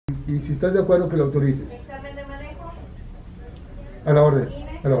y si estás de acuerdo que lo autorices. A la orden,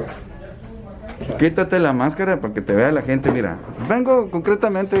 a la orden. Quítate la máscara para que te vea la gente, mira. Vengo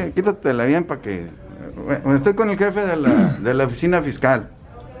concretamente, quítatela bien para que... Bueno, estoy con el jefe de la oficina fiscal,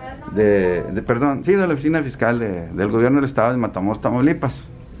 de la oficina fiscal del gobierno del estado de Matamoros, Tamaulipas.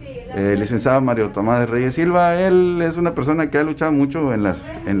 Licenciado Mario Tomás de Reyes Silva. Él es una persona que ha luchado mucho en las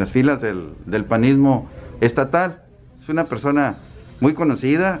filas del panismo estatal. Es una persona muy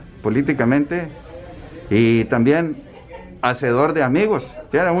conocida políticamente y también hacedor de amigos.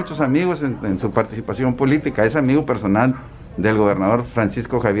 Tiene muchos amigos en su participación política. Es amigo personal del gobernador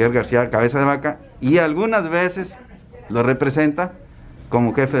Francisco Javier García Cabeza de Vaca y algunas veces lo representa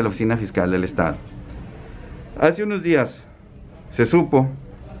como jefe de la oficina fiscal del estado. Hace unos días se supo,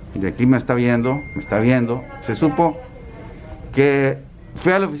 y aquí me está viendo, se supo que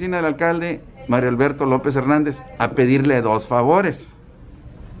fue a la oficina del alcalde Mario Alberto López Hernández a pedirle 2 favores.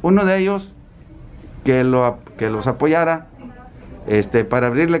 Uno de ellos, que los apoyara para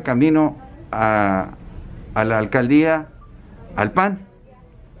abrirle camino a la alcaldía, al PAN.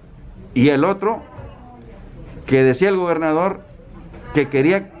 Y el otro, que decía el gobernador que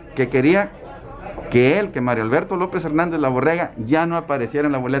quería que Mario Alberto López Hernández la Borrega, ya no apareciera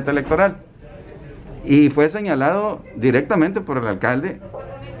en la boleta electoral. Y fue señalado directamente por el alcalde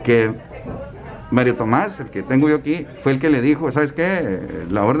que Mario Tomás, el que tengo yo aquí, fue el que le dijo, ¿sabes qué?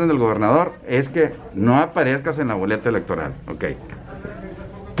 La orden del gobernador es que no aparezcas en la boleta electoral. Ok.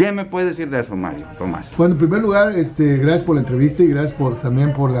 ¿Qué me puede decir de eso, Mario Tomás? Bueno, en primer lugar, gracias por la entrevista y gracias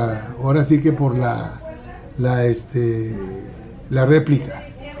también por ahora sí que por la réplica.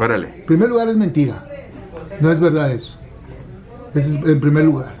 Órale. En primer lugar, es mentira. No es verdad eso. Ese es en primer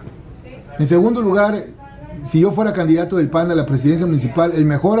lugar. En segundo lugar, si yo fuera candidato del PAN a la presidencia municipal, el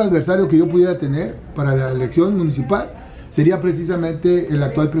mejor adversario que yo pudiera tener para la elección municipal sería precisamente el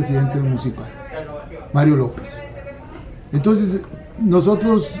actual presidente municipal, Mario López. Entonces,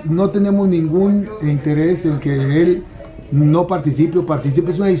 nosotros no tenemos ningún interés en que él no participe o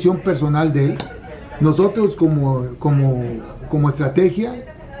participe, es una decisión personal de él. Nosotros como estrategia,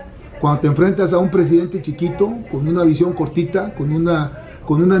 cuando te enfrentas a un presidente chiquito, con una visión cortita, con una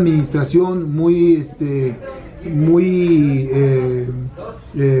administración muy,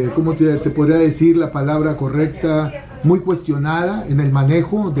 ¿cómo te podría decir la palabra correcta? Muy cuestionada en el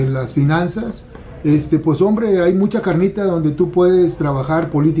manejo de las finanzas, pues hombre, hay mucha carnita donde tú puedes trabajar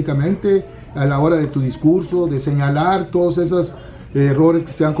políticamente a la hora de tu discurso, de señalar todos esos errores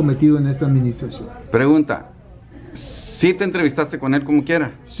que se han cometido en esta administración. Pregunta, ¿sí te entrevistaste con él como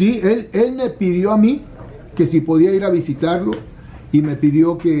quiera? Sí, él me pidió a mí que si podía ir a visitarlo y me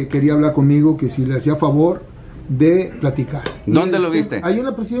pidió que quería hablar conmigo, que si le hacía favor de platicar. ¿Dónde lo viste? Ahí en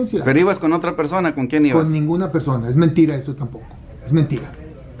la presidencia. ¿Pero ibas con otra persona? ¿Con quién ibas? Con ninguna persona, es mentira eso tampoco, es mentira.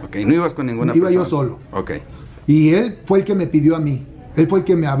 Ok, no ibas con ninguna persona. Iba yo solo. Ok. Y él fue el que me pidió a mí, él fue el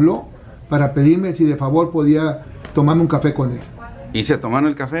que me habló para pedirme si de favor podía tomarme un café con él. ¿Y se tomaron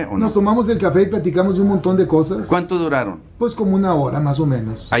el café o no? Nos tomamos el café y platicamos un montón de cosas. ¿Cuánto duraron? Pues como 1 hora más o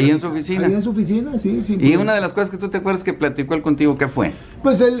menos. ¿Ahí en su oficina? Ahí en su oficina, sí. ¿Y una de las cosas que tú te acuerdas que platicó él contigo, qué fue?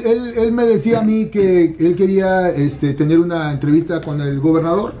 Pues él me decía a mí que él quería tener una entrevista con el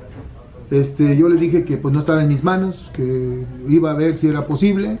gobernador. Yo le dije que pues no estaba en mis manos, que iba a ver si era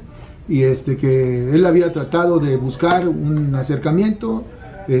posible y que él había tratado de buscar un acercamiento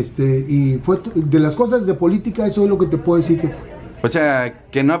y fue de las cosas de política, eso es lo que te puedo decir que fue. O sea,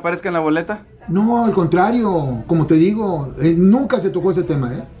 ¿que no aparezca en la boleta? No, al contrario, como te digo, nunca se tocó ese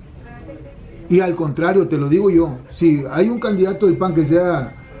tema, ¿eh? Y al contrario, te lo digo yo, si hay un candidato del PAN que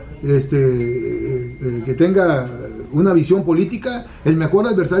sea, que tenga una visión política, el mejor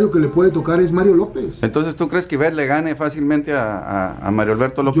adversario que le puede tocar es Mario López. Entonces, ¿tú crees que Ivette le gane fácilmente a Mario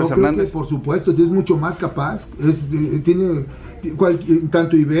Alberto López Hernández? Yo creo que, por supuesto, es mucho más capaz, tiene...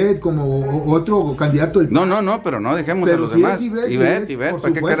 tanto Ivette como otro candidato del PAN. No, pero no dejemos a los demás. Ivette,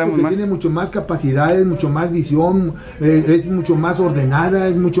 ¿para qué queremos más? Tiene mucho más capacidades, mucho más visión, es mucho más ordenada,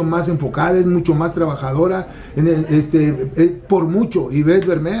 es mucho más enfocada, es mucho más trabajadora. Por mucho, Ivette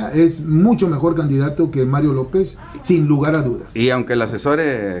Bermea es mucho mejor candidato que Mario López, sin lugar a dudas. Y aunque el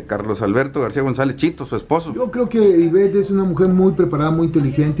asesore Carlos Alberto García González Chito, su esposo. Yo creo que Ivette es una mujer muy preparada, muy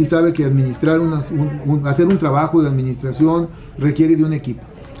inteligente y sabe que administrar hacer un trabajo de administración requiere de un equipo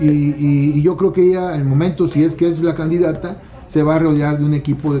y yo creo que ella, al momento, si es que es la candidata, se va a rodear de un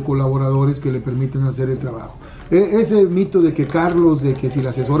equipo de colaboradores que le permiten hacer el trabajo. Ese mito de que Carlos, de que si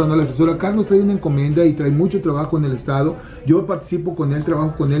la asesora o no la asesora, Carlos trae una encomienda y trae mucho trabajo en el estado. Yo participo con él,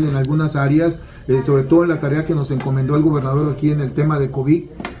 trabajo con él en algunas áreas, sobre todo en la tarea que nos encomendó el gobernador aquí en el tema de COVID.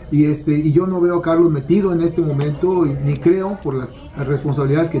 y yo no veo a Carlos metido en este momento, ni creo por las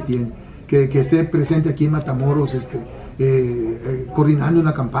responsabilidades que tiene, que esté presente aquí en Matamoros, coordinando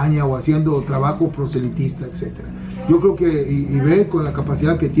una campaña o haciendo trabajo proselitista, etcétera. Yo creo que y ve con la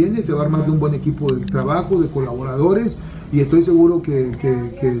capacidad que tiene, se va a armar de un buen equipo de trabajo, de colaboradores, y estoy seguro que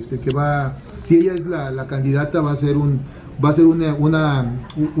va, si ella es la candidata, va a ser una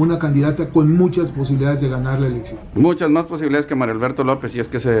candidata con muchas posibilidades de ganar la elección. Muchas más posibilidades que Mario Alberto López, si es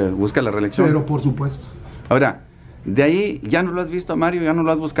que se busca la reelección. Pero por supuesto. Ahora, de ahí, ¿ya no lo has visto a Mario? ¿Ya no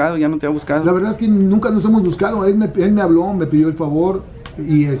lo has buscado? ¿Ya no te ha buscado? La verdad es que nunca nos hemos buscado. Él me habló, me pidió el favor,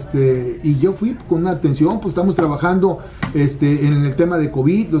 y yo fui con una atención. Pues estamos trabajando en el tema de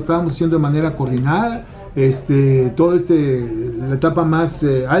COVID, lo estábamos haciendo de manera coordinada. La etapa más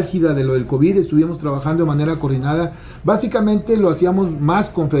álgida de lo del COVID, estuvimos trabajando de manera coordinada. Básicamente lo hacíamos más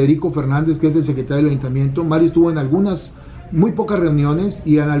con Federico Fernández, que es el secretario del ayuntamiento. Mario estuvo en algunas, muy pocas reuniones,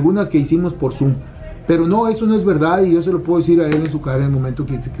 y en algunas que hicimos por Zoom. Pero no, eso no es verdad, y yo se lo puedo decir a él en su cara en el momento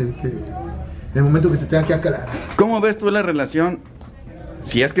que se tenga que aclarar. ¿Cómo ves tú la relación,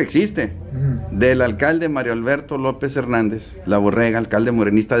 si es que existe, del alcalde Mario Alberto López Hernández, La Borrega, alcalde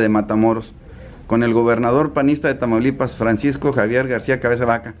morenista de Matamoros, con el gobernador panista de Tamaulipas, Francisco Javier García Cabeza de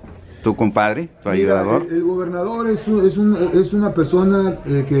Vaca, tu compadre, tu ayudador? El gobernador es una persona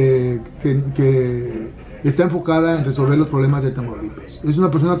que está enfocada en resolver los problemas de Tamaulipas. Es una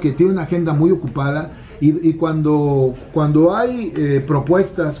persona que tiene una agenda muy ocupada, y cuando hay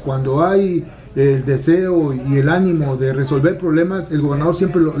propuestas, cuando hay el deseo y el ánimo de resolver problemas, el gobernador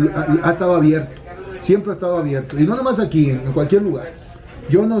siempre ha estado abierto, siempre ha estado abierto, y no nomás aquí, en cualquier lugar.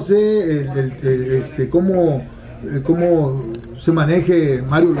 Yo no sé cómo se maneje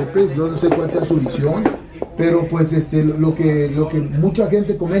Mario López, yo no sé cuál sea su visión, pero pues lo que mucha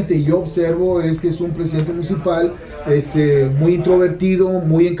gente comenta y yo observo es que es un presidente municipal muy introvertido,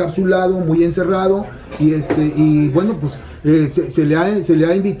 muy encapsulado, muy encerrado, y bueno, pues se le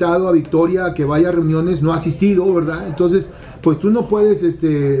ha invitado a Victoria a que vaya a reuniones, no ha asistido, ¿verdad? Entonces, pues tú no puedes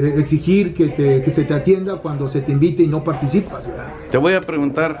exigir que se te atienda cuando se te invite y no participas, ¿verdad? Te voy a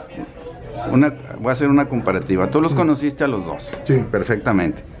preguntar, voy a hacer una comparativa. Tú los conociste a los dos, sí,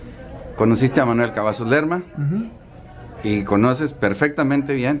 perfectamente. Conociste a Manuel Cavazos Lerma, y conoces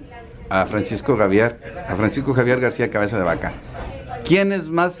perfectamente bien a Francisco Javier García Cabeza de Vaca. ¿Quién es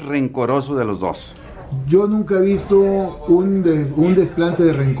más rencoroso de los dos? Yo nunca he visto un desplante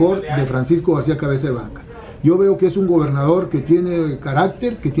de rencor de Francisco García Cabeza de Vaca. Yo veo que es un gobernador que tiene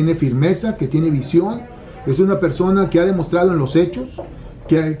carácter, que tiene firmeza, que tiene visión. Es una persona que ha demostrado en los hechos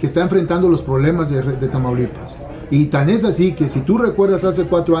que está enfrentando los problemas de Tamaulipas. Y tan es así que si tú recuerdas hace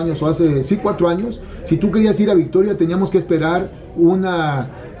 4 años, si tú querías ir a Victoria, teníamos que esperar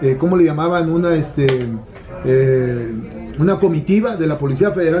 ¿cómo le llamaban? Una comitiva de la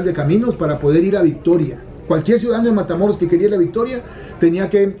Policía Federal de Caminos para poder ir a Victoria. Cualquier ciudadano de Matamoros que quería ir a Victoria tenía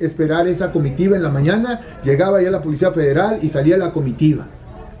que esperar esa comitiva en la mañana, llegaba ya la Policía Federal y salía la comitiva.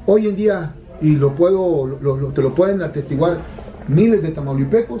 Hoy en día, y te lo pueden atestiguar miles de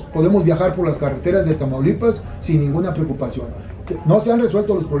tamaulipecos, podemos viajar por las carreteras de Tamaulipas sin ninguna preocupación. No se han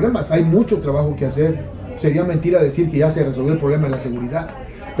resuelto los problemas, hay mucho trabajo que hacer. Sería mentira decir que ya se resolvió el problema de la seguridad.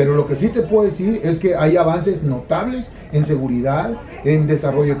 Pero lo que sí te puedo decir es que hay avances notables en seguridad, en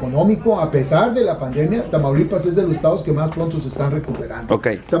desarrollo económico. A pesar de la pandemia, Tamaulipas es de los estados que más pronto se están recuperando.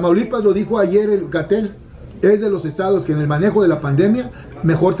 Okay. Tamaulipas, lo dijo ayer el Gatell, es de los estados que en el manejo de la pandemia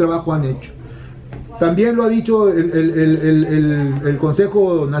mejor trabajo han hecho. También lo ha dicho el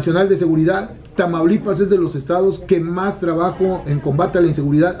Consejo Nacional de Seguridad. Tamaulipas es de los estados que más trabajo en combate a la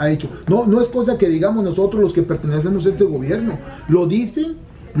inseguridad ha hecho. No es cosa que digamos nosotros los que pertenecemos a este gobierno. Lo dicen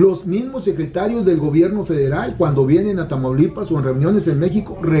los mismos secretarios del gobierno federal cuando vienen a Tamaulipas o en reuniones en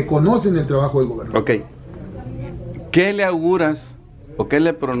México, reconocen el trabajo del gobierno. Ok. ¿Qué le auguras o qué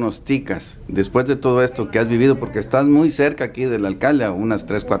le pronosticas después de todo esto que has vivido? Porque estás muy cerca aquí del alcalde, a unas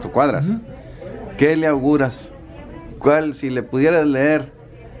 3-4 cuadras. ¿Qué le auguras? Si le pudieras leer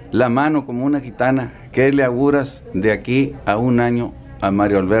la mano como una gitana, ¿qué le auguras de aquí a un año a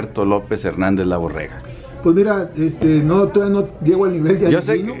Mario Alberto López Hernández La Borrega? Pues mira, todavía no llego al nivel de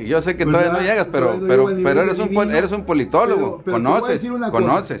adivino. Yo sé que todavía no llegas, pero eres un politólogo, pero conoces.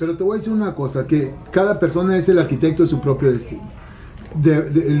 Pero te voy a decir una cosa, que cada persona es el arquitecto de su propio destino.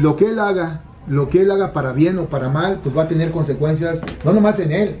 Lo que él haga para bien o para mal, pues va a tener consecuencias, no nomás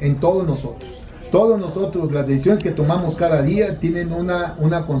en él, en todos nosotros. Todos nosotros, las decisiones que tomamos cada día tienen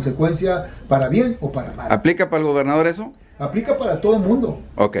una consecuencia para bien o para mal. ¿Aplica para el gobernador eso? Aplica para todo el mundo.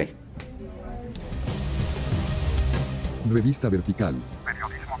 Ok. Revista Vertical.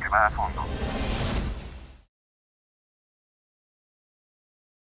 Periodismo que va a fondo.